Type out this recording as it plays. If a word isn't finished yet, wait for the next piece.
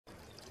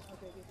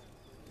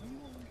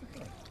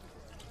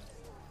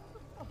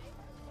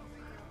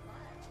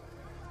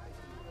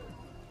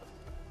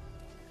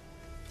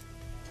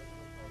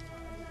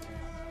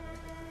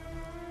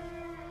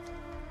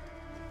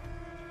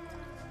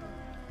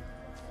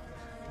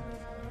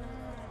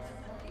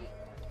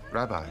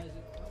Rabbi.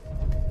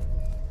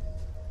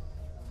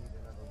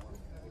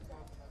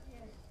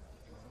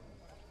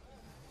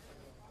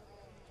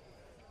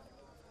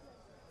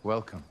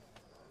 Welcome.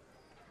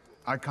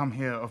 I come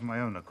here of my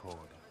own accord.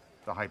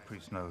 The high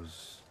priest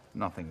knows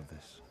nothing of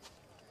this.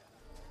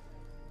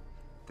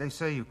 They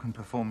say you can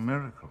perform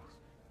miracles.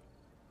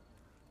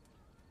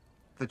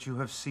 That you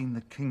have seen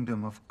the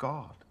kingdom of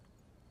God.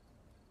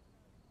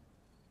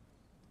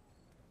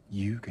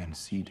 You can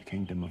see the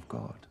kingdom of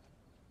God.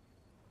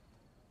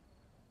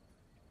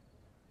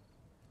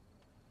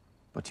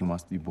 But you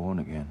must be born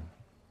again.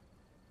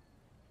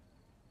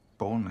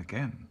 Born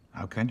again?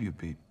 How can you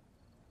be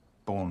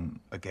born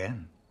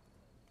again?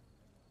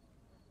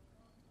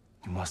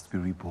 You must be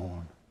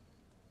reborn.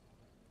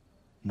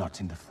 Not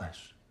in the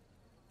flesh,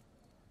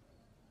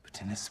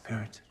 but in the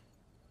spirit.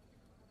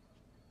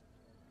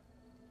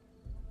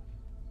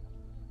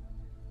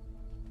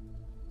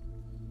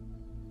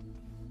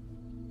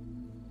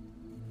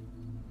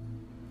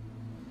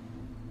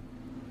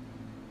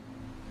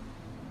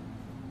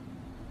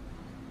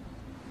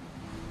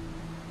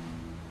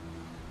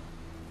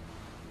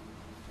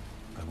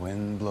 The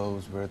wind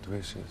blows where it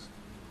wishes.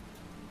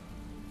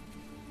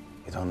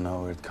 You don't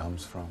know where it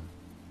comes from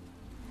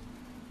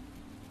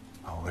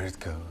or where it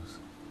goes.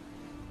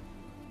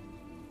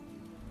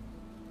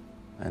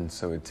 And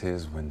so it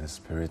is when the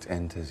Spirit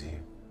enters you.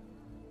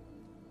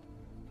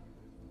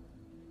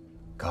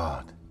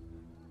 God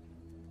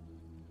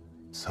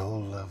so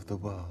loved the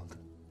world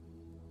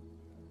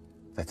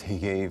that he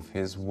gave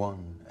his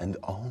one and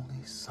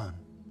only Son.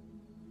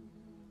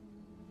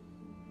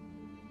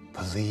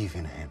 Believe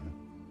in him,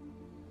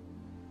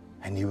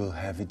 and you will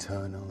have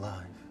eternal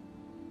life.